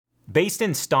Based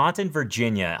in Staunton,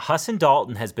 Virginia, Huss &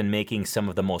 Dalton has been making some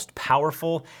of the most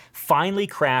powerful, finely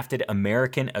crafted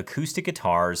American acoustic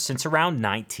guitars since around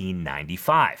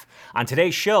 1995. On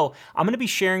today's show, I'm going to be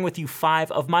sharing with you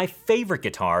 5 of my favorite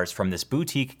guitars from this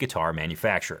boutique guitar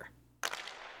manufacturer.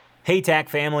 Hey TAC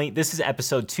family, this is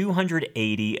episode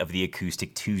 280 of the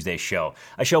Acoustic Tuesday Show,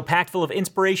 a show packed full of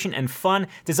inspiration and fun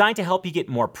designed to help you get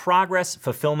more progress,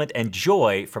 fulfillment, and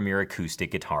joy from your acoustic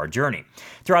guitar journey.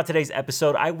 Throughout today's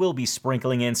episode, I will be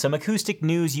sprinkling in some acoustic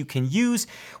news you can use,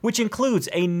 which includes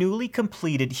a newly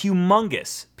completed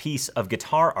humongous piece of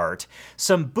guitar art,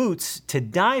 some boots to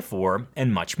die for,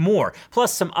 and much more,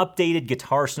 plus some updated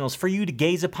guitar arsenals for you to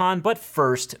gaze upon. But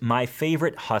first, my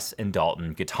favorite Huss &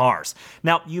 Dalton guitars.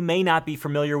 Now, you may not be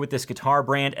familiar with this guitar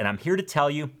brand, and I'm here to tell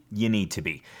you, you need to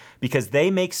be, because they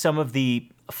make some of the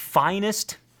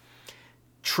finest,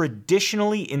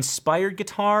 traditionally inspired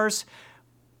guitars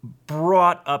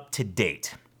brought up to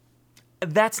date.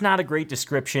 That's not a great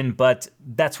description, but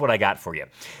that's what I got for you.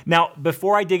 Now,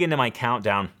 before I dig into my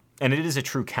countdown, and it is a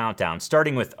true countdown,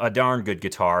 starting with a darn good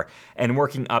guitar and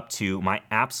working up to my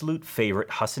absolute favorite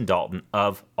Huss & Dalton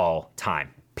of all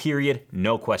time. Period,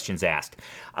 no questions asked.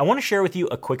 I want to share with you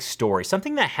a quick story,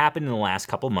 something that happened in the last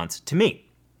couple months to me.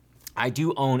 I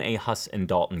do own a Huss &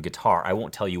 Dalton guitar. I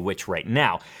won't tell you which right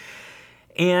now.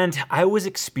 And I was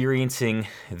experiencing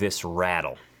this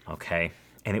rattle, okay?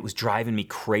 And it was driving me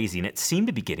crazy, and it seemed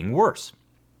to be getting worse.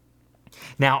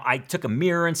 Now, I took a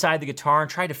mirror inside the guitar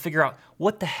and tried to figure out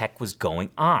what the heck was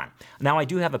going on. Now, I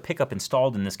do have a pickup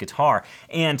installed in this guitar,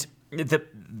 and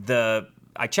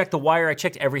I checked the wire, I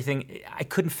checked everything, I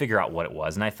couldn't figure out what it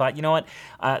was. And I thought, you know what,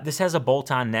 this has a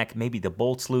bolt-on neck, maybe the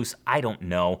bolt's loose, I don't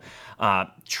know.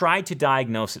 Tried to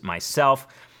diagnose it myself.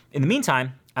 In the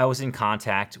meantime, I was in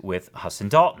contact with Huss &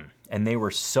 Dalton, and they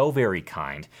were so very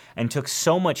kind and took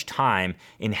so much time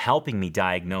in helping me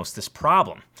diagnose this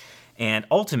problem. And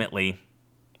ultimately,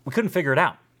 we couldn't figure it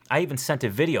out. I even sent a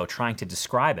video trying to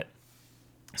describe it.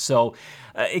 So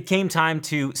it came time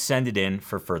to send it in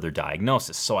for further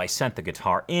diagnosis. So I sent the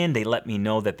guitar in, they let me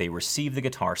know that they received the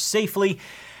guitar safely,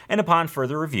 and upon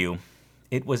further review,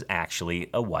 it was actually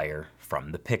a wire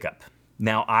from the pickup.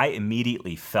 Now, I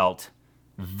immediately felt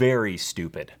very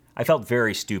stupid. I felt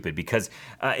very stupid because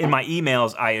in my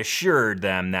emails, I assured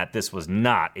them that this was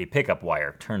not a pickup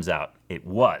wire. Turns out it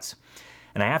was.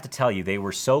 And I have to tell you, they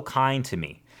were so kind to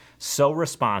me, so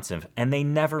responsive, and they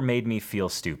never made me feel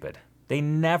stupid. They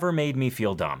never made me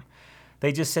feel dumb.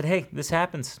 They just said, hey, this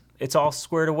happens. It's all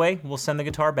squared away. We'll send the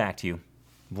guitar back to you.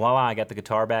 Voila, I got the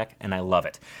guitar back, and I love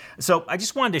it. So I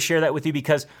just wanted to share that with you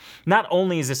because not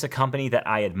only is this a company that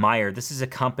I admire, this is a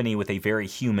company with a very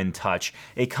human touch,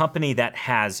 a company that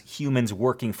has humans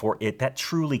working for it that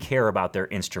truly care about their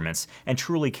instruments and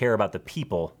truly care about the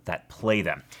people that play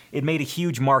them. It made a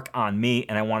huge mark on me,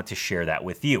 and I wanted to share that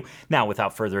with you. Now,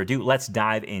 without further ado, let's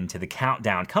dive into the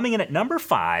countdown. Coming in at number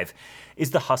 5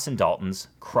 is the Huss & Dalton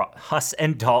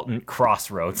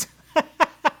Crossroads.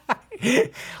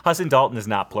 Huss & Dalton is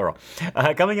not plural.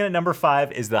 Coming in at number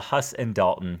 5 is the Huss &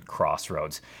 Dalton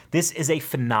Crossroads. This is a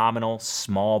phenomenal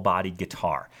small-bodied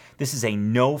guitar. This is a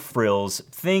no-frills,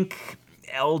 think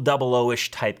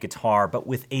LOO-ish type guitar, but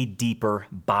with a deeper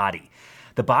body.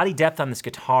 The body depth on this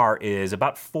guitar is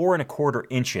about 4¼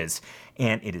 inches,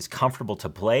 and it is comfortable to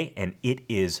play, and it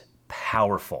is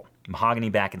powerful. Mahogany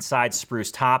back and side,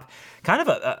 spruce top, kind of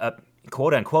a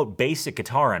quote-unquote basic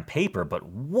guitar on paper, but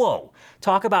whoa,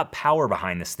 talk about power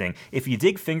behind this thing. If you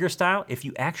dig fingerstyle, if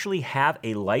you actually have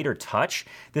a lighter touch,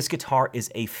 this guitar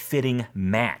is a fitting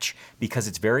match because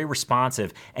it's very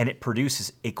responsive and it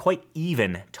produces a quite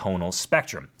even tonal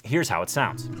spectrum. Here's how it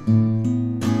sounds.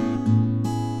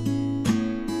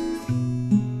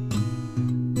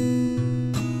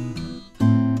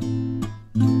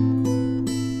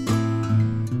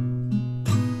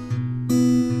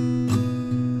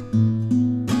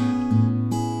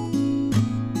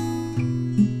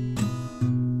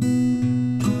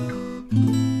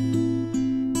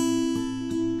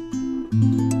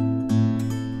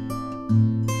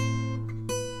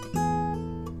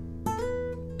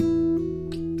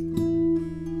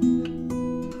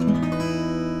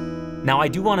 Now, I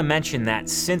do want to mention that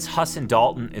since Huss &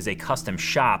 Dalton is a custom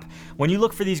shop, when you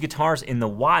look for these guitars in the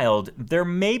wild, there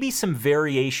may be some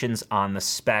variations on the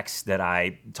specs that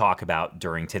I talk about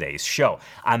during today's show.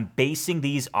 I'm basing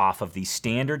these off of the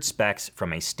standard specs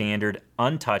from a standard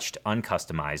untouched,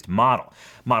 uncustomized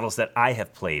models that I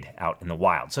have played out in the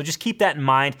wild. So just keep that in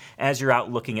mind as you're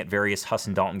out looking at various Huss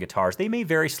 & Dalton guitars. They may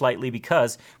vary slightly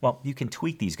because, well, you can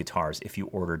tweak these guitars if you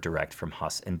order direct from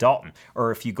Huss & Dalton,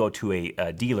 or if you go to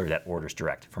a dealer that orders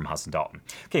direct from Huss & Dalton.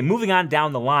 Okay, moving on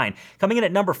down the line. Coming in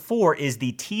at number 4 is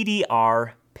the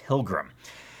TDR Pilgrim.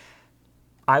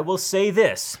 I will say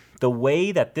this, the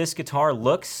way that this guitar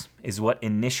looks is what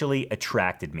initially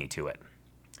attracted me to it.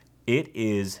 It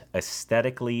is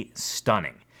aesthetically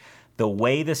stunning. The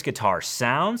way this guitar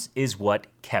sounds is what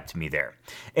kept me there.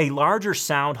 A larger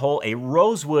sound hole, a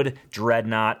rosewood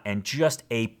dreadnought, and just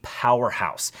a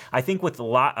powerhouse. I think with a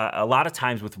lot of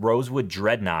times with rosewood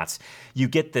dreadnoughts, you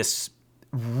get this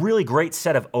really great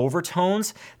set of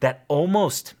overtones that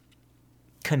almost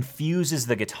confuses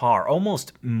the guitar,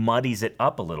 almost muddies it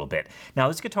up a little bit. Now,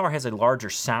 this guitar has a larger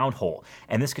sound hole,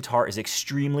 and this guitar is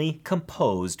extremely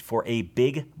composed for a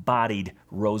big-bodied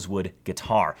rosewood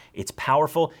guitar. It's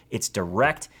powerful, it's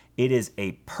direct, it is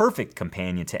a perfect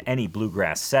companion to any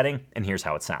bluegrass setting, and here's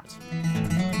how it sounds.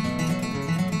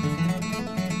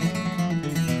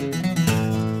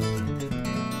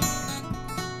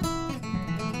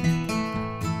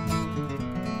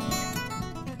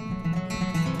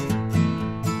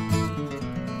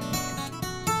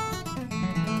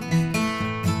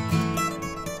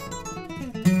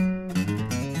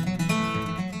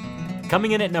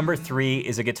 Coming in at number 3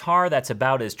 is a guitar that's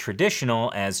about as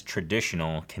traditional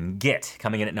can get.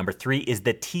 Coming in at number 3 is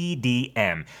the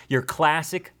TDM, your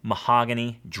classic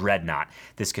mahogany dreadnought.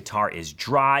 This guitar is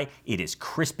dry, it is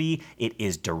crispy, it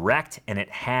is direct, and it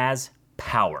has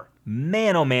power.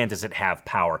 Man, oh man, does it have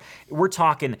power. We're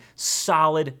talking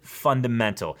solid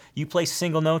fundamental. You play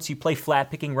single notes, you play flat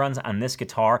picking runs on this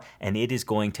guitar, and it is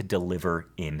going to deliver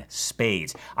in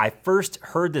spades. I first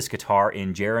heard this guitar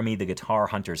in Jeremy the Guitar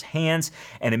Hunter's hands,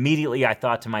 and immediately I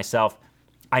thought to myself,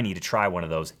 I need to try one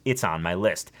of those. It's on my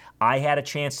list. I had a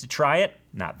chance to try it,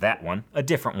 not that one, a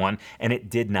different one, and it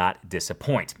did not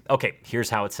disappoint. Okay, here's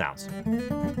how it sounds.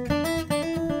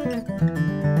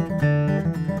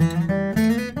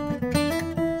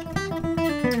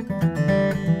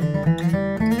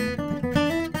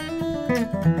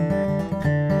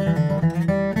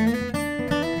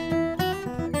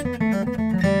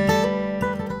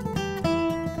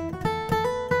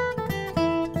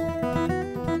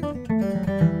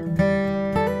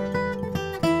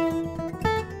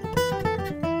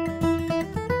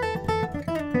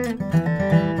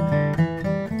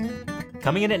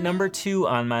 Coming in at number 2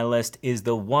 on my list is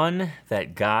the one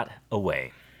that got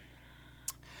away.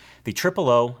 The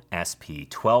 00 SP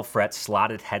 12-fret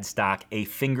slotted headstock, a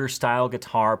fingerstyle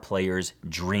guitar player's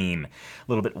dream. A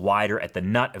little bit wider at the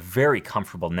nut, a very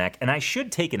comfortable neck, and I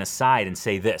should take an aside and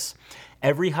say this.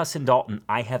 Every Huss & Dalton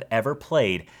I have ever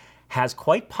played has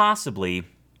quite possibly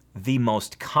the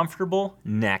most comfortable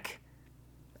neck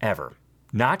ever.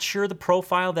 Not sure the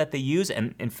profile that they use,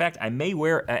 and in fact, I may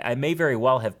very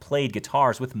well have played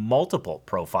guitars with multiple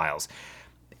profiles.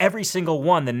 Every single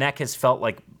one, the neck has felt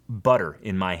like butter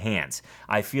in my hands.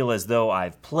 I feel as though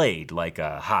I've played like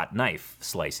a hot knife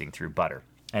slicing through butter.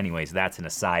 Anyways, that's an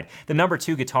aside. The number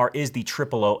 2 guitar is the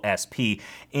 00 SP,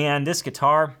 and this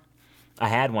guitar, I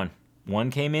had one.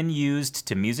 One came in used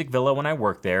to Music Villa when I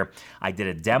worked there. I did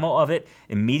a demo of it.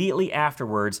 Immediately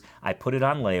afterwards, I put it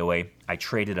on layaway. I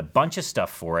traded a bunch of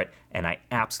stuff for it, and I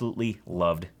absolutely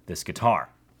loved this guitar.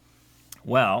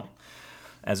 Well,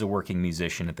 as a working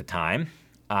musician at the time,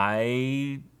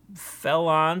 I fell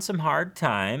on some hard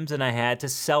times, and I had to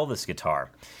sell this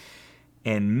guitar.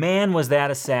 And man, was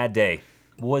that a sad day.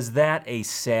 Was that a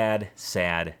sad,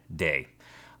 sad day.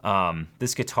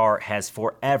 This guitar has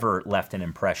forever left an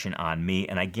impression on me,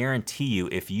 and I guarantee you,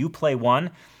 if you play one,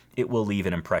 it will leave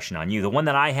an impression on you. The one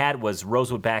that I had was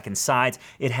rosewood back and sides.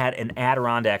 It had an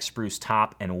Adirondack spruce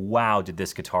top, and wow, did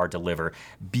this guitar deliver.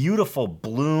 Beautiful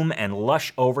bloom and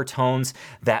lush overtones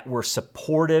that were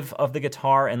supportive of the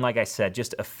guitar, and like I said,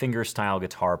 just a fingerstyle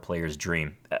guitar player's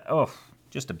dream.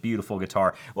 Just a beautiful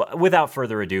guitar. Well, without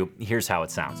further ado, here's how it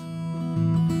sounds.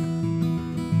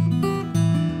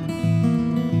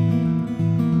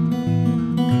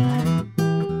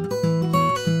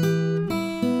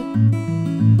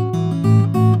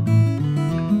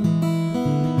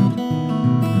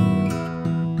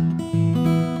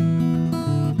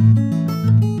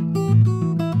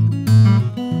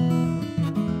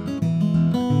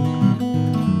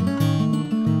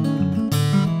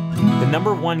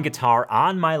 Number 1 guitar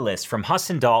on my list from Huss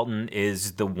 & Dalton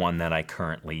is the one that I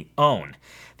currently own,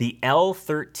 the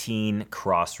L13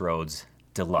 Crossroads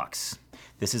Deluxe.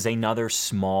 This is another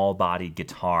small-bodied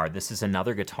guitar. This is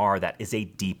another guitar that is a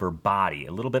deeper body,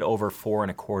 a little bit over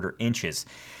 4¼ inches.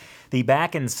 The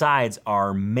back and sides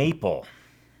are maple.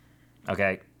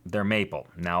 Okay, they're maple.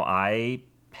 Now, I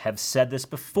have said this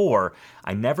before.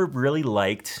 I never really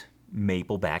liked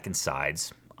maple back and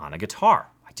sides on a guitar.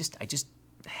 I just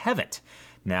haven't.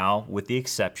 Now, with the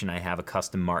exception, I have a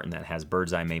custom Martin that has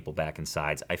bird's eye maple back and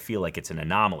sides. I feel like it's an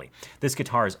anomaly. This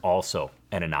guitar is also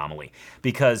an anomaly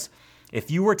because if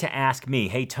you were to ask me,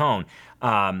 hey, Tone,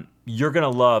 you're going to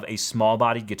love a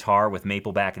small-bodied guitar with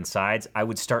maple back and sides, I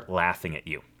would start laughing at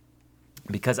you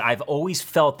because I've always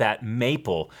felt that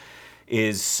maple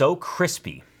is so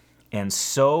crispy and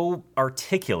so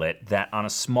articulate that on a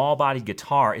small-bodied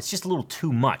guitar, it's just a little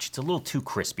too much. It's a little too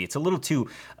crispy. It's a little too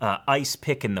ice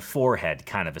pick in the forehead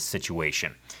kind of a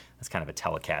situation. That's kind of a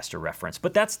Telecaster reference.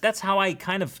 But that's how I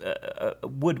kind of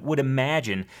would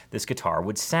imagine this guitar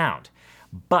would sound.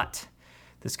 But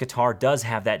this guitar does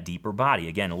have that deeper body.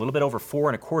 Again, a little bit over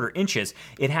 4¼ inches.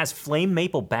 It has flame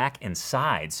maple back and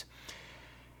sides.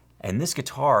 And this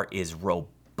guitar is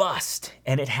robust.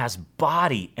 And it has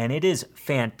body, and it is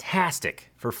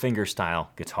fantastic for fingerstyle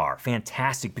guitar.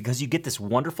 Fantastic, because you get this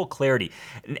wonderful clarity.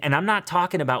 And I'm not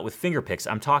talking about with finger picks,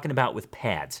 I'm talking about with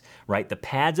pads, right? The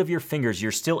pads of your fingers,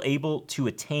 you're still able to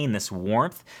attain this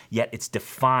warmth, yet it's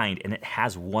defined, and it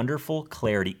has wonderful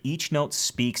clarity. Each note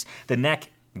speaks. The neck,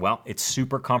 well, it's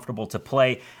super comfortable to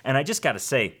play, and I just gotta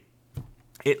say,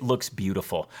 it looks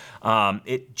beautiful.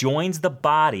 It joins the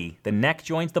body, the neck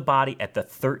joins the body at the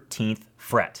 13th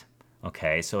fret.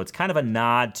 Okay, so it's kind of a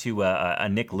nod to a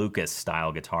Nick Lucas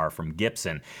style guitar from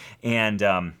Gibson. And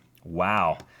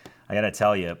wow, I gotta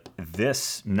tell you,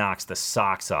 this knocks the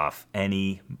socks off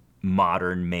any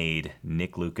modern-made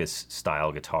Nick Lucas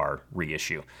style guitar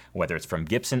reissue, whether it's from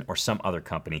Gibson or some other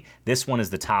company. This one is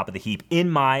the top of the heap,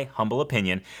 in my humble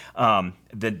opinion.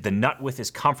 The nut width is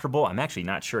comfortable. I'm actually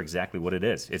not sure exactly what it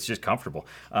is. It's just comfortable.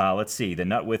 Let's see. The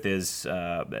nut width is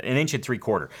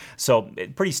 1¾ inch. So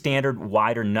pretty standard,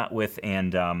 wider nut width,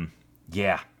 and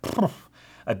yeah.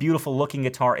 A beautiful looking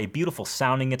guitar, a beautiful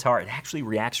sounding guitar. It actually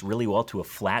reacts really well to a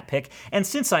flat pick. And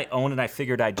since I own it, I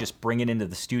figured I'd just bring it into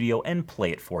the studio and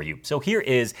play it for you. So here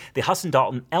is the Huss &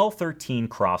 Dalton L13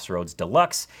 Crossroads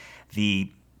Deluxe,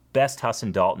 the best Huss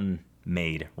 & Dalton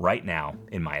made right now,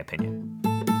 in my opinion.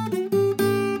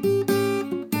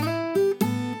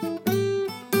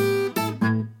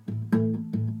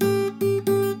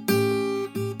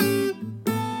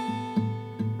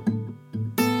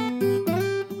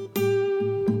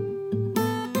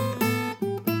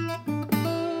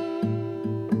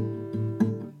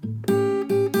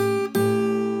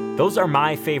 Those are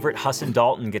my favorite Huss &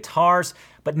 Dalton guitars,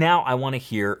 but now I want to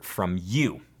hear from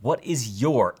you. What is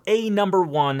your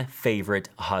 #1 favorite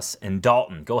Huss &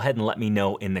 Dalton? Go ahead and let me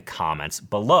know in the comments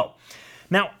below.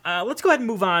 Now, let's go ahead and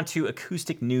move on to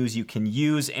acoustic news you can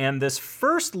use, and this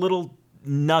first little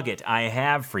nugget I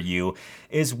have for you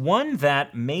is one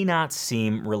that may not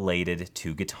seem related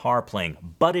to guitar playing,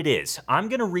 but it is. I'm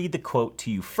going to read the quote to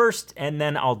you first, and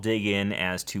then I'll dig in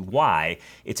as to why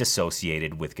it's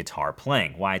associated with guitar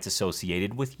playing, why it's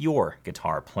associated with your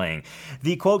guitar playing.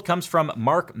 The quote comes from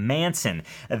Mark Manson,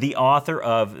 the author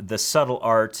of The Subtle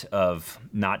Art of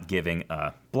Not Giving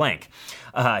a Blank.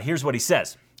 Here's what he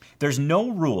says. There's no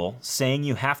rule saying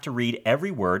you have to read every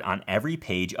word on every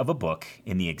page of a book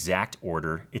in the exact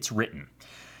order it's written.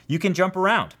 You can jump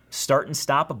around, start and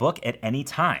stop a book at any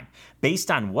time, based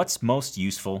on what's most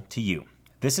useful to you.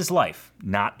 This is life,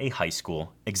 not a high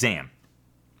school exam.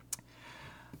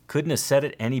 Couldn't have said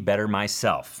it any better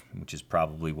myself, which is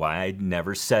probably why I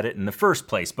never said it in the first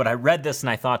place. But I read this and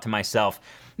I thought to myself,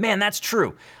 man, that's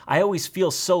true. I always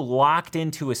feel so locked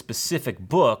into a specific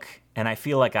book, and I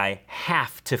feel like I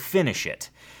have to finish it,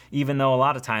 even though a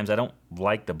lot of times I don't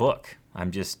like the book.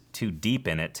 I'm just too deep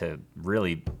in it to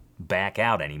really back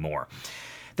out anymore.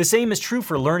 The same is true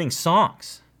for learning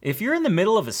songs. If you're in the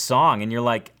middle of a song and you're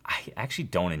like, I actually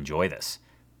don't enjoy this,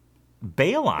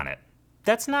 bail on it.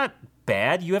 That's not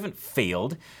bad. You haven't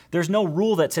failed. There's no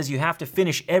rule that says you have to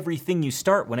finish everything you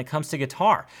start when it comes to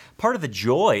guitar. Part of the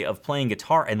joy of playing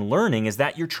guitar and learning is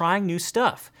that you're trying new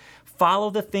stuff.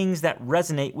 Follow the things that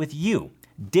resonate with you.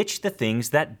 Ditch the things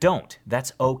that don't.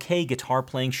 That's okay. Guitar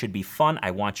playing should be fun.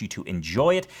 I want you to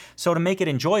enjoy it. So to make it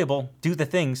enjoyable, do the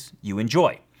things you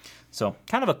enjoy. So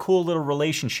kind of a cool little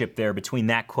relationship there between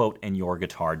that quote and your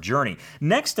guitar journey.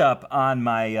 Next up on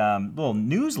my little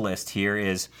news list here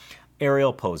is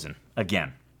Ariel Posen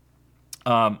again.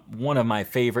 One of my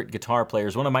favorite guitar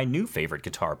players, one of my new favorite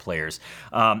guitar players.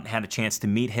 Had a chance to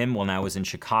meet him when I was in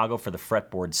Chicago for the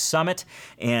Fretboard Summit,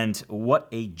 and what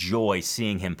a joy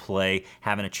seeing him play,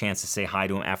 having a chance to say hi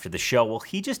to him after the show. Well,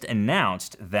 he just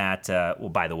announced that, well,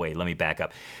 by the way, let me back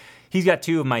up. He's got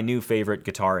two of my new favorite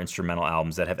guitar instrumental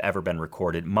albums that have ever been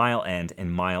recorded, Mile End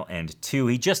and Mile End 2.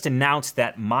 He just announced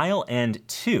that Mile End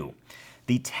 2,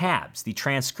 the tabs, the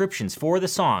transcriptions for the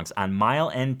songs on Mile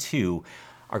End 2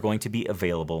 are going to be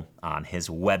available on his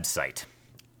website.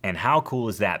 And how cool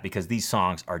is that? Because these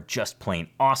songs are just plain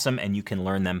awesome and you can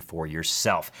learn them for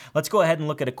yourself. Let's go ahead and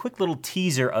look at a quick little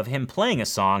teaser of him playing a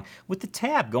song with the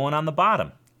tab going on the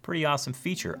bottom. Pretty awesome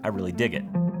feature. I really dig it.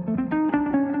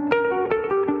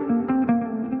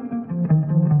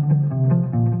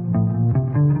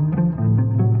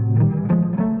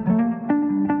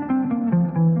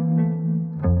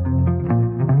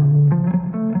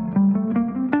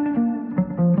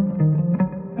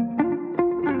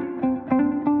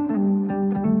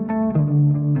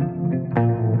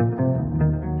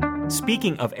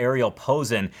 Speaking of Ariel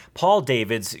Posen, Paul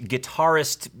Davids,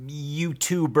 guitarist,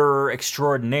 YouTuber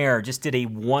extraordinaire, just did a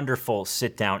wonderful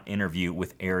sit-down interview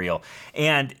with Ariel.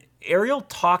 And Ariel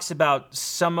talks about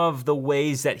some of the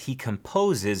ways that he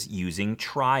composes using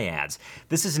triads.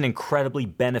 This is an incredibly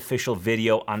beneficial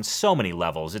video on so many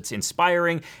levels. It's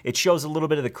inspiring, it shows a little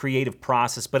bit of the creative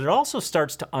process, but it also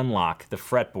starts to unlock the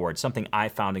fretboard, something I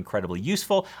found incredibly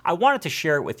useful. I wanted to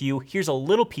share it with you. Here's a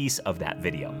little piece of that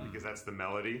video. Because that's the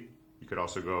melody. You could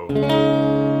also go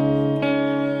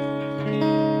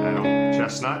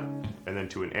chestnut, and then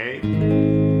to an A,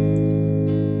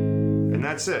 and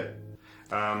that's it.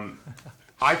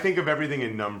 I think of everything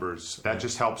in numbers. That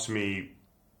just helps me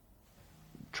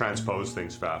transpose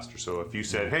things faster. So if you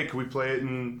said, hey, can we play it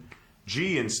in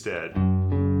G instead?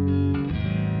 And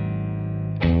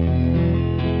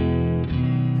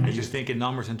you think in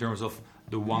numbers in terms of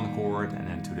the one chord and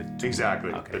then to the two.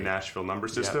 Exactly, okay. The Nashville number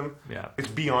system. Yeah. It's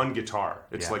beyond guitar.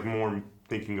 It's like more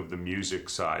thinking of the music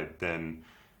side than,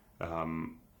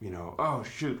 oh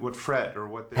shoot, what fret or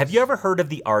what this. Have you ever heard of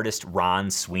the artist Ron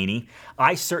Sweeney?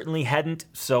 I certainly hadn't,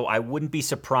 so I wouldn't be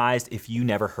surprised if you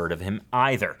never heard of him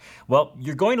either. Well,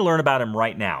 you're going to learn about him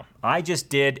right now. I just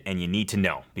did, and you need to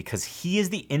know, because he is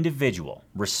the individual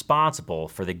responsible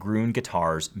for the Gruen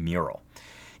Guitars mural.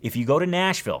 If you go to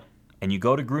Nashville and you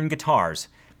go to Gruen Guitars,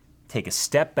 take a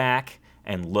step back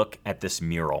and look at this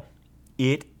mural.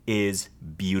 It is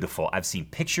beautiful. I've seen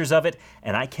pictures of it,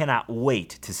 and I cannot wait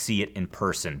to see it in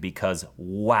person because,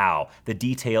 wow, the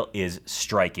detail is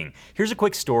striking. Here's a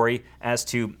quick story as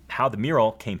to how the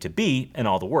mural came to be and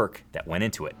all the work that went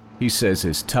into it. He says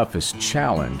his toughest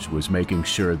challenge was making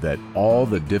sure that all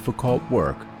the difficult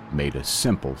work made a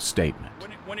simple statement.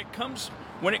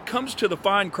 When it comes to the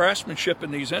fine craftsmanship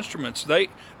in these instruments, they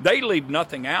leave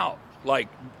nothing out. Like,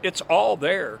 it's all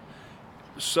there.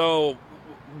 So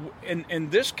in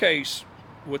this case,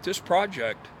 with this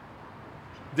project,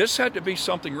 this had to be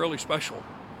something really special.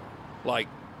 Like,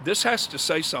 this has to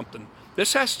say something.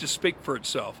 This has to speak for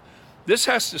itself. This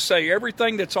has to say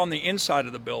everything that's on the inside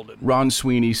of the building. Ron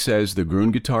Sweeney says the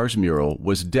Gruen Guitars mural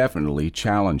was definitely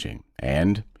challenging,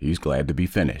 and he's glad to be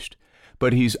finished.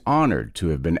 But he's honored to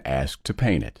have been asked to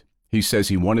paint it. He says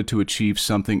he wanted to achieve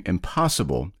something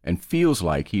impossible and feels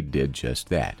like he did just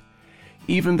that.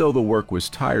 Even though the work was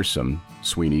tiresome,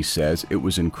 Sweeney says it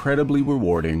was incredibly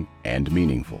rewarding and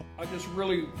meaningful. I just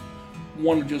really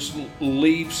want to just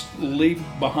leave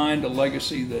behind a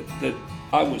legacy that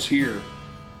I was here.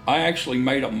 I actually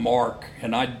made a mark,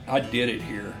 and I did it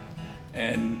here.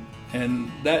 And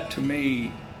that to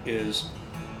me is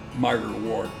my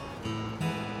reward.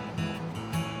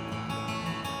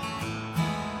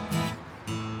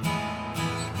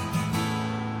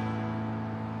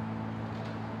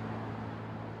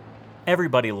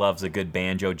 Everybody loves a good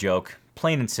banjo joke.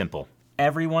 Plain and simple.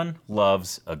 Everyone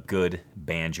loves a good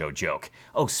banjo joke.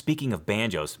 Oh, speaking of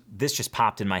banjos, this just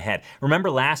popped in my head.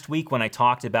 Remember last week when I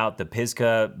talked about the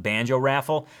Pisgah banjo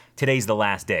raffle? Today's the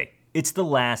last day. It's the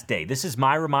last day. This is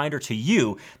my reminder to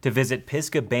you to visit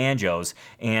Pisgah Banjos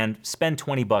and spend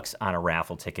 $20 on a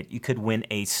raffle ticket. You could win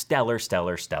a stellar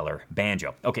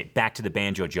banjo. Okay, back to the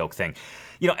banjo joke thing.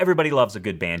 You know, everybody loves a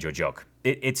good banjo joke.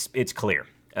 It's clear.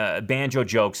 Banjo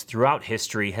jokes throughout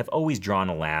history have always drawn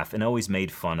a laugh and always made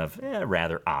fun of a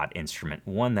rather odd instrument,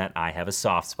 one that I have a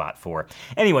soft spot for.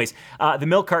 Anyways, the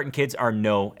Milk Carton Kids are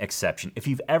no exception. If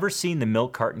you've ever seen the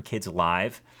Milk Carton Kids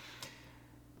live,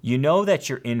 you know that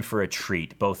you're in for a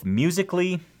treat, both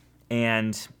musically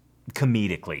and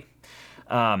comedically.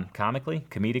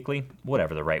 Comedically,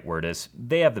 whatever the right word is.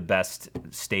 They have the best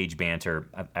stage banter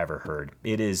I've ever heard.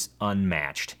 It is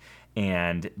unmatched.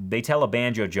 And they tell a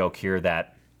banjo joke here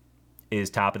that is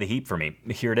top of the heap for me.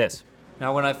 Here it is.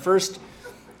 Now, when I first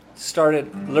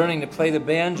started learning to play the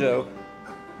banjo,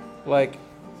 like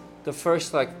the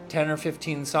first 10 or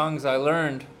 15 songs I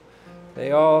learned,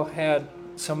 they all had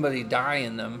somebody die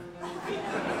in them.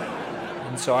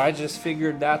 And so I just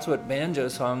figured that's what banjo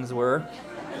songs were.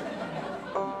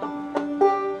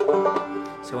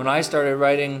 So when I started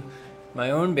writing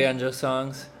my own banjo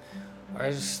songs,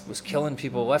 I just was killing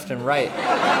people left and right.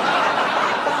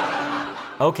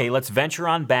 Okay, let's venture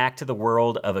on back to the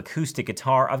world of acoustic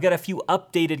guitar. I've got a few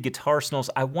updated guitarsonals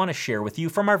I want to share with you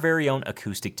from our very own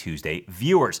Acoustic Tuesday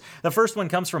viewers. The first one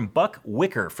comes from Buck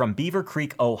Wicker from Beaver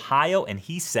Creek, Ohio, and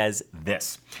he says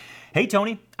this. Hey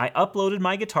Tony, I uploaded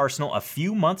my guitarsonal a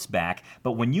few months back,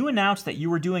 but when you announced that you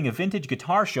were doing a vintage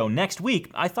guitar show next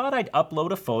week, I thought I'd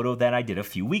upload a photo that I did a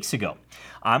few weeks ago.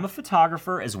 I'm a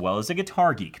photographer as well as a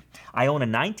guitar geek. I own a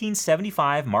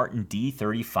 1975 Martin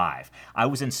D35. I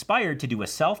was inspired to do a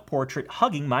self-portrait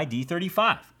hugging my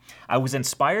D35. I was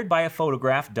inspired by a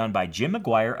photograph done by Jim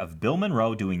McGuire of Bill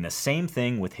Monroe doing the same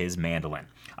thing with his mandolin.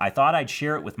 I thought I'd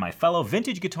share it with my fellow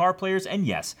vintage guitar players, and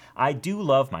yes, I do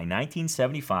love my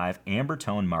 1975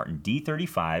 Ambertone Martin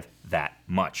D35 that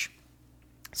much.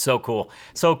 So cool.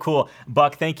 So cool.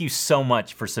 Buck, thank you so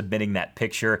much for submitting that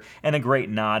picture, and a great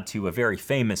nod to a very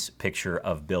famous picture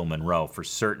of Bill Monroe for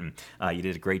certain. You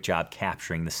did a great job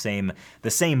capturing the same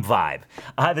vibe.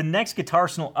 The next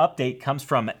guitarsonal update comes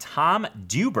from Tom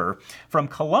Duber from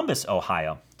Columbus,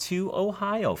 Ohio. To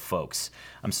Ohio folks.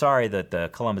 I'm sorry that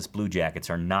the Columbus Blue Jackets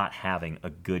are not having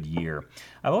a good year.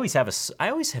 I always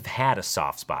have had a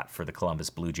soft spot for the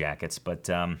Columbus Blue Jackets, but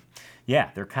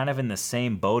yeah, they're kind of in the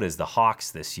same boat as the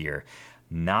Hawks this year.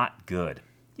 Not good.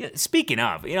 Yeah, speaking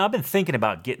of, I've been thinking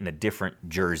about getting a different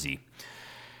jersey,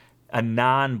 a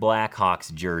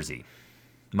non-Blackhawks jersey.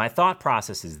 My thought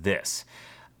process is this.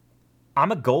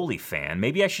 I'm a goalie fan.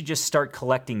 Maybe I should just start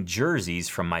collecting jerseys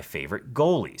from my favorite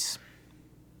goalies.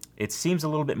 It seems a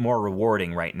little bit more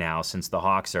rewarding right now since the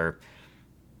Hawks are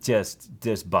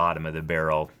just bottom of the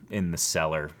barrel in the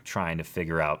cellar trying to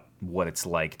figure out what it's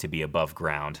like to be above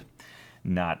ground.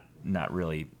 Not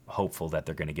really hopeful that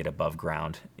they're going to get above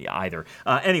ground either.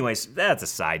 Anyways, that's a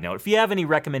side note. If you have any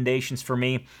recommendations for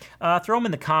me, throw them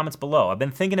in the comments below. I've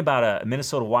been thinking about a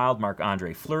Minnesota Wild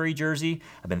Marc-Andre Fleury jersey.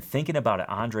 I've been thinking about an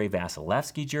Andre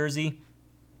Vasilevsky jersey.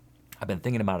 I've been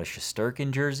thinking about a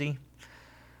Shesterkin jersey.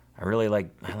 I really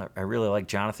like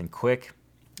Jonathan Quick.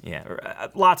 Yeah,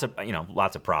 lots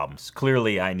of problems.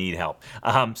 Clearly, I need help.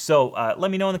 So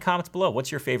let me know in the comments below.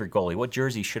 What's your favorite goalie? What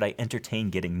jersey should I entertain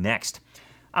getting next?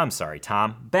 I'm sorry,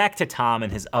 Tom. Back to Tom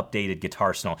and his updated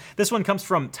guitarsonal. This one comes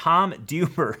from Tom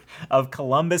Duber of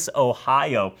Columbus,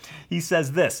 Ohio. He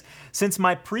says this, since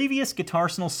my previous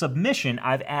guitarsonal submission,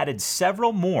 I've added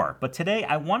several more, but today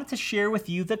I wanted to share with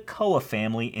you the Koa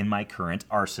family in my current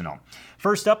arsenal.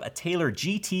 First up, a Taylor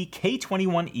GT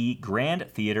K21E Grand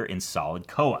Theater in solid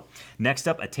Koa. Next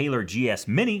up, a Taylor GS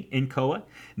Mini in Koa.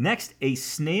 Next, a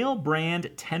Snail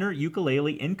brand tenor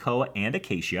ukulele in Koa and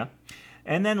Acacia.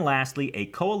 And then lastly, a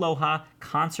Koaloha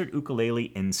concert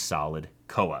ukulele in solid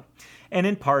Koa. And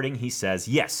in parting, he says,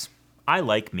 yes, I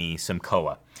like me some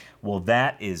Koa. Well,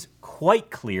 that is quite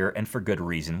clear and for good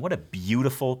reason. What a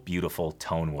beautiful, beautiful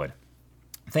tone wood.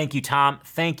 Thank you, Tom.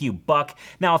 Thank you, Buck.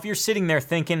 Now, if you're sitting there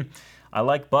thinking, I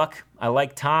like Buck, I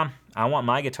like Tom, I want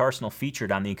my guitarsonal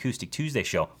featured on the Acoustic Tuesday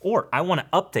show, or I want to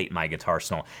update my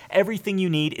guitarsonal. Everything you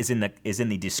need is in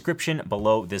the description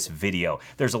below this video.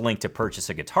 There's a link to purchase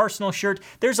a guitarsonal shirt.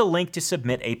 There's a link to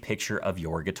submit a picture of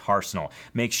your guitarsonal.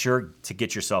 Make sure to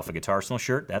get yourself a guitarsonal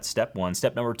shirt. That's step one.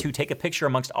 Step number two, take a picture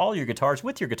amongst all your guitars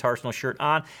with your guitarsonal shirt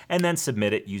on, and then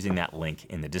submit it using that link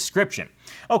in the description.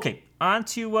 Okay, on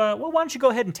to, why don't you go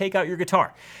ahead and take out your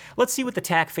guitar. Let's see what the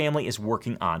TAC family is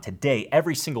working on today.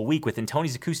 Every single week within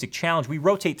Tony's Acoustic Challenge, we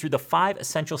rotate through the 5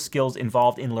 essential skills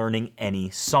involved in learning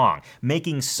any song,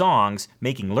 making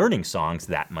learning songs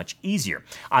that much easier.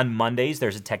 On Mondays,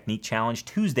 there's a technique challenge.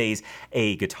 Tuesdays,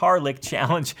 a guitar lick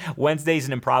challenge. Wednesdays,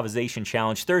 an improvisation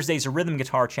challenge. Thursdays, a rhythm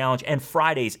guitar challenge. And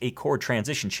Fridays, a chord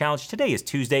transition challenge. Today is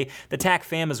Tuesday. The TAC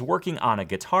fam is working on a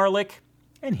guitar lick,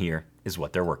 and here is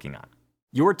what they're working on.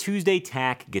 Your Tuesday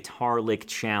TAC Guitar Lick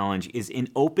Challenge is in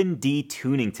open D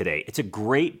tuning today. It's a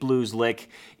great blues lick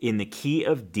in the key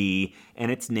of D,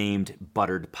 and it's named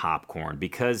Buttered Popcorn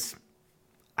because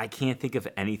I can't think of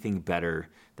anything better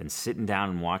than sitting down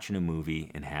and watching a movie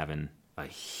and having a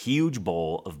huge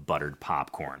bowl of buttered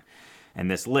popcorn. And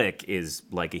this lick is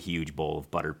like a huge bowl of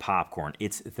buttered popcorn.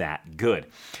 It's that good.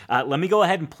 Let me go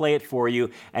ahead and play it for you.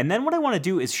 And then what I want to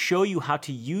do is show you how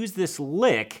to use this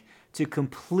lick to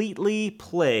completely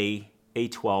play a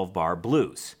 12-bar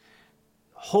blues.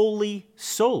 Wholly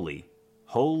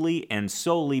and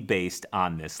solely based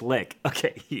on this lick.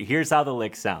 Okay, here's how the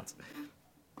lick sounds.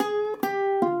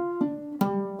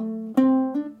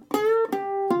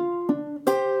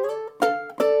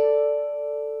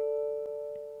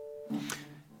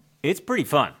 It's pretty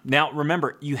fun. Now,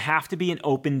 remember, you have to be in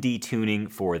open D tuning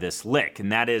for this lick,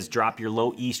 and that is drop your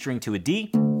low E string to a D,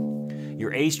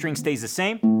 your A string stays the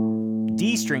same,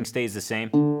 D string stays the same,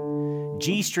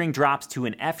 G string drops to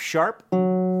an F sharp,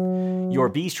 your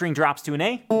B string drops to an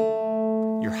A,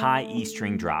 your high E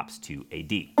string drops to a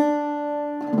D.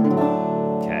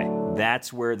 Okay,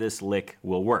 that's where this lick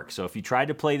will work. So if you try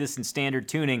to play this in standard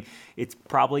tuning, it's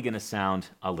probably going to sound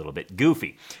a little bit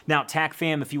goofy. Now, TAC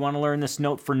fam, if you want to learn this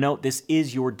note for note, this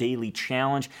is your daily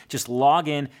challenge. Just log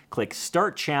in, click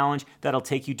Start Challenge. That'll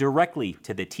take you directly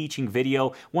to the teaching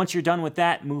video. Once you're done with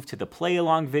that, move to the play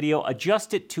along video,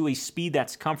 adjust it to a speed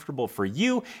that's comfortable for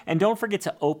you, and don't forget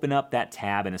to open up that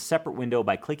tab in a separate window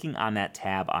by clicking on that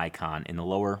tab icon in the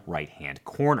lower right-hand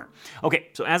corner. Okay,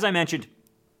 so as I mentioned,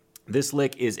 this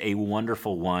lick is a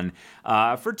wonderful one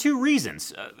for two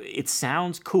reasons. It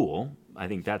sounds cool. I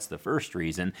think that's the first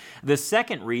reason. The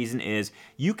second reason is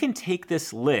you can take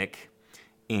this lick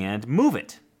and move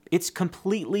it. It's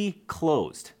completely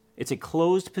closed. It's a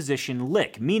closed position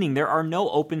lick, meaning there are no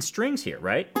open strings here,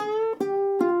 right? I'm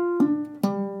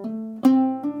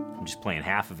just playing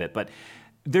half of it, but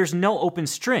there's no open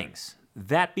strings.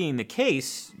 That being the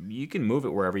case, you can move it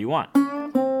wherever you want.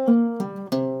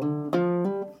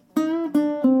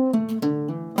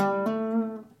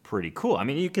 Pretty cool. I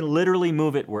mean, you can literally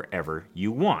move it wherever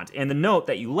you want. And the note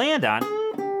that you land on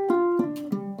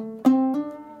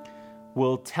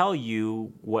will tell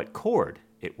you what chord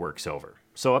it works over.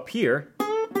 So up here,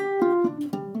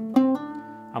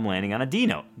 I'm landing on a D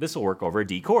note. This will work over a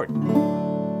D chord.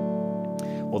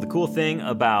 Well, the cool thing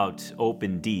about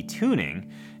open D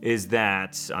tuning is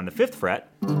that on the 5th fret,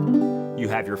 you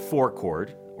have your 4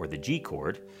 chord, or the G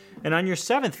chord, and on your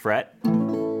 7th fret,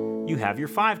 you have your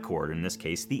 5 chord, in this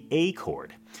case, the A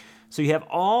chord. So you have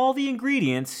all the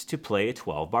ingredients to play a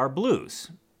 12-bar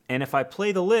blues. And if I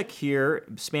play the lick here,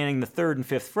 spanning the 3rd and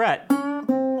 5th fret,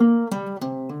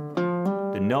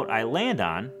 the note I land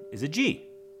on is a G.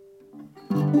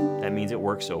 That means it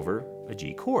works over a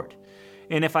G chord.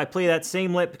 And if I play that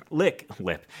same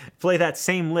play that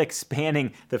same lick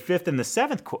spanning the 5th and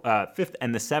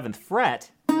the 7th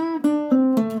fret,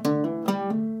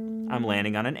 I'm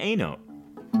landing on an A note.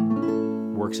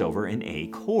 Works over an A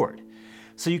chord.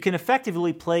 So you can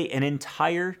effectively play an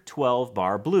entire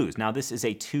 12-bar blues. Now this is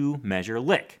a 2-measure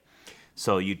lick.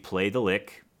 So you'd play the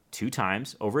lick 2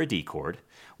 times over a D chord,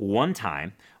 1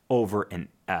 time over an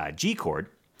G chord,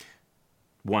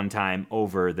 1 time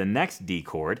over the next D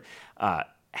chord,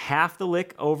 half the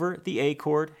lick over the A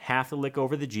chord, half the lick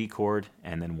over the G chord,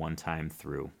 and then 1 time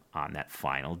through on that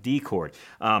final D chord.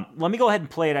 Let me go ahead and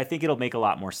play it. I think it'll make a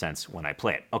lot more sense when I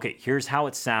play it. Okay, here's how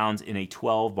it sounds in a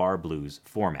 12-bar blues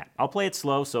format. I'll play it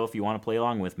slow, so if you want to play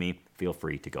along with me, feel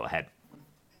free to go ahead.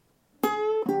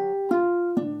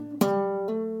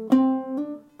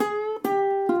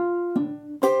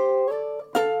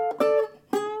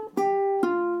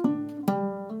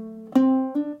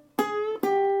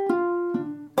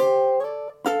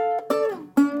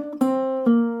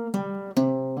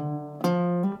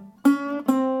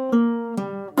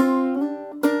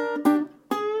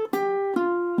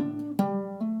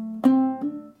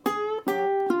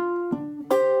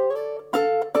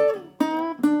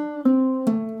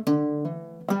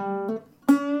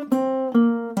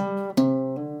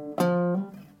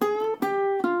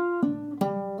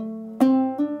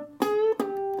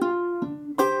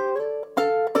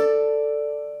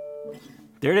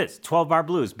 There it is, 12-bar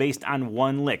blues based on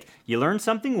 1 lick. You learn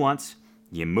something once,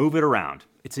 you move it around.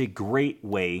 It's a great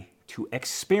way to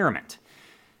experiment.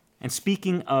 And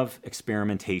speaking of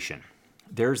experimentation,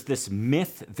 there's this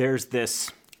myth, there's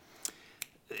this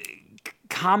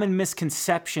common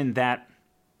misconception that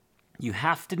you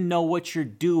have to know what you're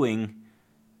doing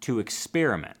to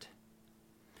experiment.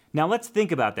 Now let's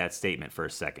think about that statement for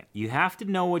a second. You have to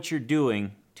know what you're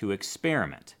doing to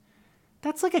experiment.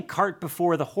 That's like a cart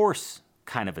before the horse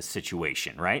kind of a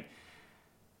situation, right?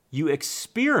 You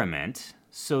experiment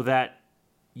so that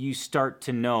you start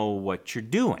to know what you're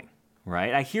doing,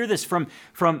 right? I hear this from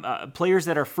players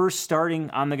that are first starting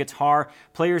on the guitar,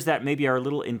 players that maybe are a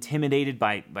little intimidated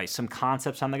by some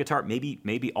concepts on the guitar.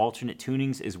 Maybe alternate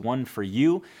tunings is one for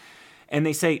you, and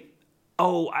they say,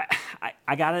 "Oh,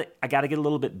 I gotta get a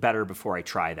little bit better before I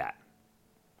try that."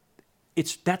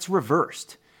 That's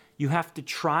reversed. You have to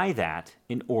try that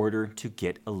in order to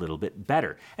get a little bit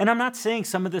better. And I'm not saying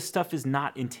some of this stuff is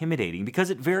not intimidating, because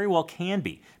it very well can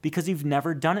be, because you've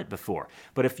never done it before.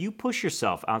 But if you push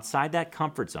yourself outside that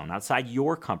comfort zone, outside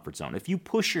your comfort zone, if you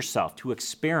push yourself to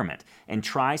experiment and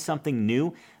try something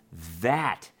new,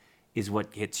 that is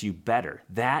what gets you better.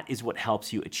 That is what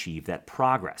helps you achieve that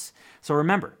progress. So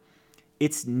remember,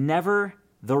 it's never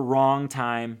the wrong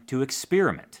time to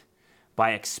experiment.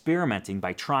 By experimenting,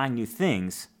 by trying new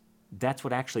things, that's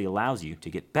what actually allows you to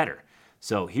get better.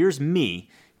 So here's me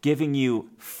giving you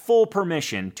full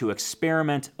permission to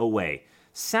experiment away.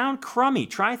 Sound crummy.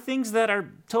 Try things that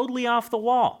are totally off the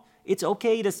wall. It's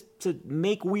okay to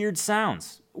make weird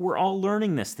sounds. We're all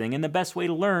learning this thing, and the best way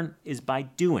to learn is by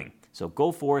doing. So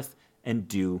go forth and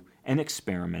do and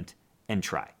experiment and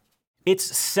try.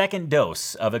 It's second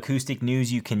dose of acoustic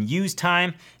news you can use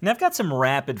time, and I've got some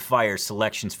rapid fire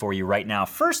selections for you right now.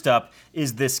 First up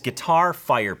is this guitar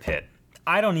fire pit.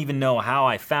 I don't even know how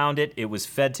I found it. It was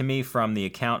fed to me from the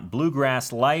account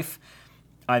Bluegrass Life.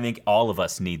 I think all of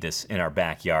us need this in our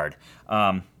backyard.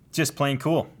 Just plain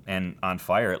cool, and on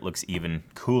fire it looks even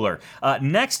cooler.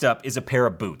 Next up is a pair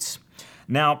of boots.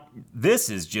 Now,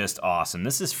 this is just awesome.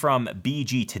 This is from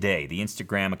BG Today, the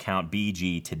Instagram account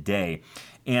BG Today.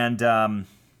 And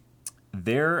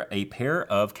they're a pair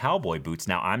of cowboy boots.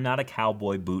 Now, I'm not a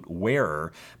cowboy boot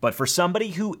wearer, but for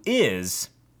somebody who is,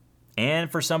 and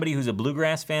for somebody who's a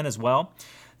bluegrass fan as well,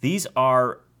 these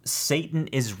are Satan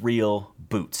Is Real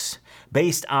boots,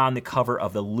 based on the cover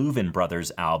of the Louvin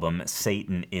Brothers album,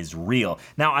 Satan Is Real.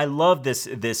 Now, I love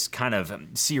this kind of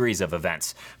series of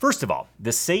events. First of all,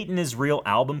 the Satan Is Real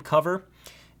album cover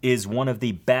is one of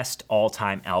the best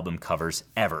all-time album covers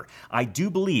ever. I do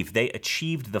believe they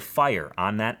achieved the fire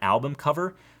on that album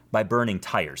cover by burning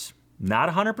tires. Not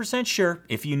 100% sure.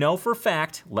 If you know for a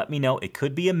fact, let me know. It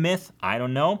could be a myth. I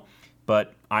don't know.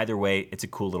 But either way, it's a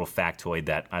cool little factoid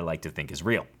that I like to think is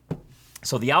real.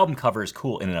 So the album cover is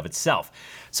cool in and of itself.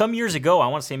 Some years ago, I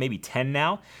want to say maybe 10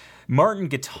 now, Martin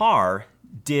Guitar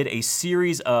did a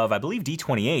series of, I believe,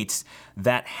 D28s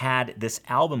that had this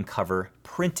album cover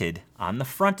printed on the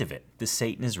front of it, the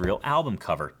Satan Is Real album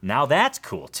cover. Now that's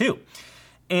cool too.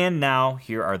 And now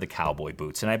here are the cowboy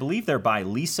boots, and I believe they're by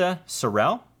Lisa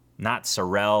Sorrell. Not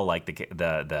Sorrell like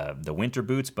the winter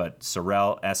boots, but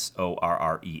Sorrell,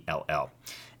 Sorrell.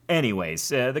 Anyways,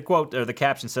 the quote or the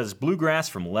caption says, "Bluegrass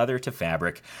from leather to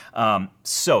fabric."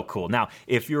 So cool. Now,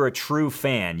 if you're a true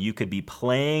fan, you could be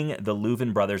playing the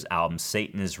Louvin Brothers album,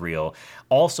 Satan Is Real,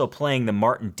 also playing the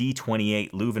Martin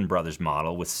D28 Louvin Brothers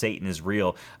model with Satan Is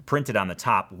Real printed on the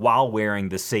top while wearing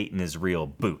the Satan Is Real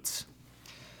boots.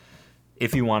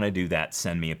 If you want to do that,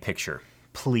 send me a picture.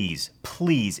 Please,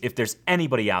 please, if there's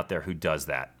anybody out there who does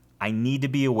that, I need to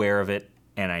be aware of it,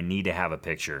 and I need to have a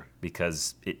picture,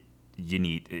 because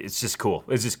it's just cool.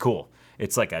 It's just cool.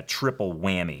 It's like a triple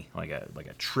whammy, like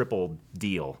a triple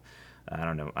deal. I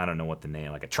don't know what the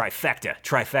name, like a trifecta.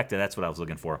 Trifecta, that's what I was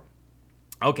looking for.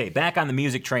 Okay, back on the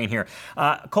music train here.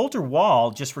 Colter Wall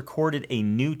just recorded a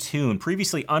new tune,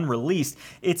 previously unreleased.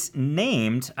 It's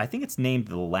named, I think it's named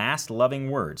The Last Loving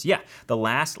Words. Yeah, The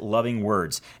Last Loving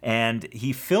Words. And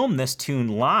he filmed this tune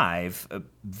live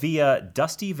via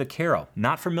Dusty Vaquero.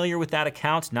 Not familiar with that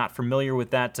account, not familiar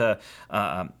with that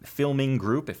filming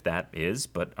group, if that is,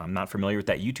 but I'm not familiar with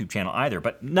that YouTube channel either.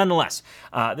 But nonetheless,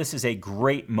 this is a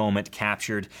great moment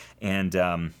captured,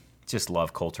 and just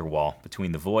love Colter Wall,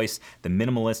 between the voice, the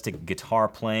minimalistic guitar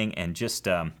playing, and just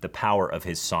the power of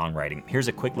his songwriting. Here's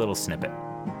a quick little snippet.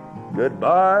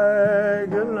 Goodbye,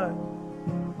 good night,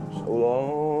 so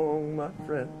long, my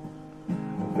friend.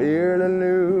 Fear to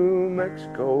New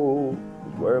Mexico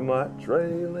is where my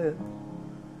trail ends.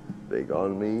 Think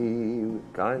on me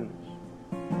with kindness.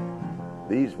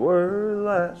 These were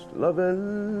last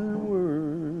loving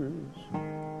words.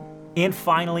 And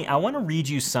finally, I want to read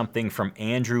you something from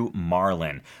Andrew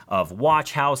Marlin of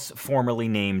Watch House, formerly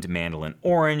named Mandolin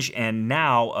Orange, and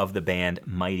now of the band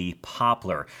Mighty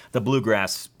Poplar. The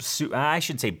bluegrass, I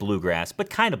shouldn't say bluegrass, but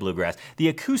kind of bluegrass, the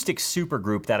acoustic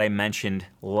supergroup that I mentioned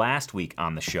last week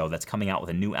on the show that's coming out with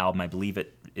a new album. I believe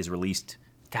it is released,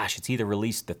 it's either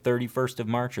released the 31st of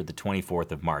March or the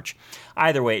 24th of March.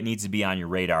 Either way, it needs to be on your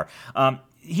radar.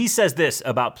 He says this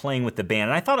about playing with the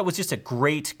band, and I thought it was just a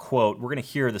great quote. We're going to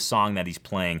hear the song that he's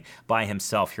playing by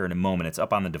himself here in a moment. It's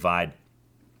Up on the Divide,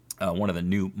 one of the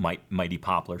new Mighty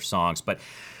Poplar songs. But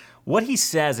what he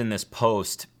says in this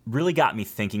post really got me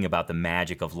thinking about the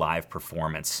magic of live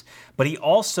performance. But he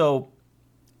also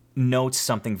notes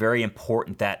something very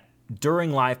important, that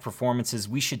during live performances,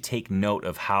 we should take note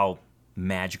of how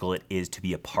magical it is to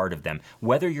be a part of them,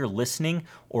 whether you're listening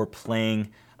or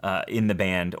playing in the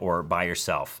band or by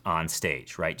yourself on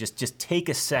stage, right? Just take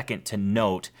a second to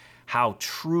note how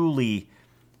truly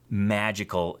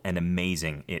magical and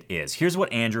amazing it is. Here's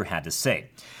what Andrew had to say.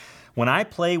 When I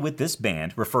play with this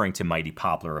band, referring to Mighty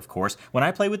Poplar, of course, when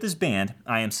I play with this band,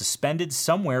 I am suspended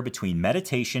somewhere between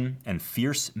meditation and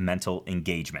fierce mental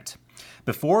engagement.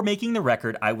 Before making the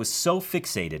record, I was so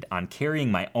fixated on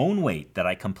carrying my own weight that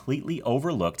I completely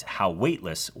overlooked how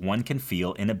weightless one can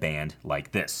feel in a band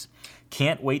like this.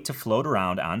 Can't wait to float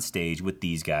around on stage with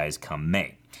these guys come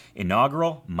May.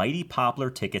 Inaugural Mighty Poplar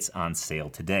tickets on sale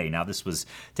today. Now, this was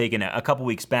taken a couple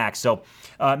weeks back, so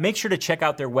make sure to check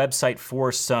out their website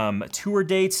for some tour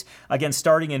dates. Again,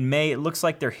 starting in May, it looks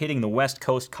like they're hitting the West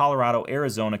Coast, Colorado,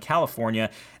 Arizona, California,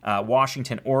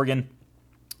 Washington, Oregon,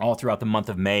 all throughout the month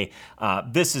of May.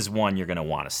 This is one you're going to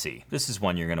want to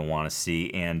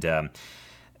see. And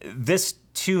this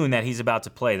tune that he's about to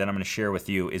play that I'm going to share with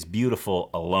you is Beautiful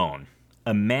Alone.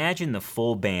 Imagine the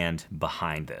full band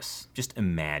behind this. Just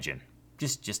imagine.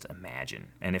 Just imagine.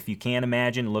 And if you can't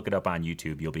imagine, look it up on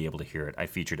YouTube. You'll be able to hear it. I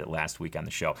featured it last week on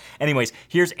the show. Anyways,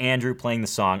 here's Andrew playing the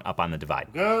song Up on the Divide.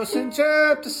 Go cinch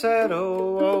up the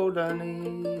saddle, old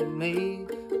Dunny and me.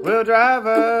 We'll drive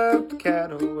up the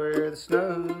cattle where the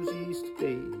snows used to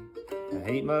be.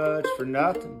 I ain't much for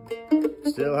nothing,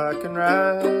 still I can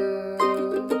ride.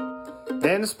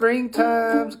 And the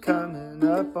springtime's coming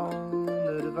up on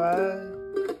the divide.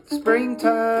 The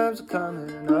springtime's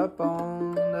coming up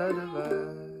on the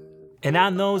divide. And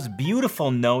on those beautiful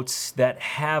notes that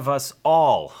have us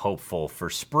all hopeful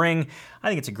for spring, I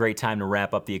think it's a great time to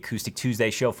wrap up the Acoustic Tuesday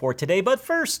show for today. But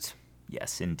first,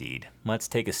 yes indeed, let's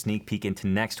take a sneak peek into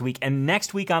next week. And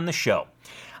next week on the show,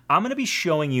 I'm going to be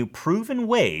showing you proven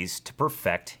ways to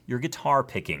perfect your guitar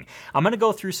picking. I'm going to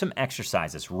go through some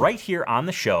exercises right here on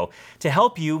the show to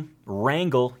help you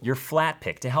wrangle your flat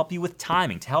pick, to help you with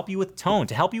timing, to help you with tone,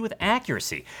 to help you with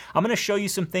accuracy. I'm going to show you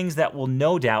some things that will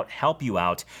no doubt help you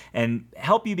out and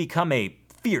help you become a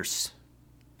fierce,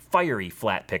 fiery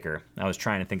flat picker. I was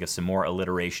trying to think of some more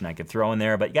alliteration I could throw in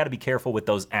there, but you got to be careful with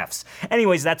those F's.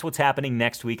 Anyways, that's what's happening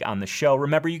next week on the show.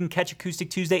 Remember, you can catch Acoustic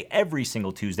Tuesday every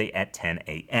single Tuesday at 10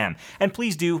 a.m. And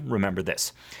please do remember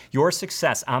this. Your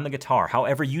success on the guitar,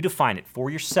 however you define it for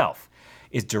yourself,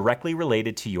 is directly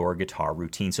related to your guitar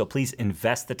routine. So please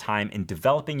invest the time in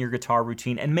developing your guitar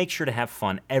routine and make sure to have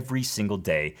fun every single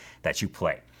day that you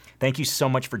play. Thank you so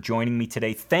much for joining me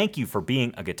today. Thank you for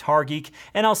being a guitar geek,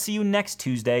 and I'll see you next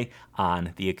Tuesday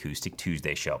on the Acoustic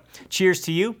Tuesday Show. Cheers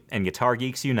to you, and Guitar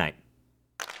Geeks Unite.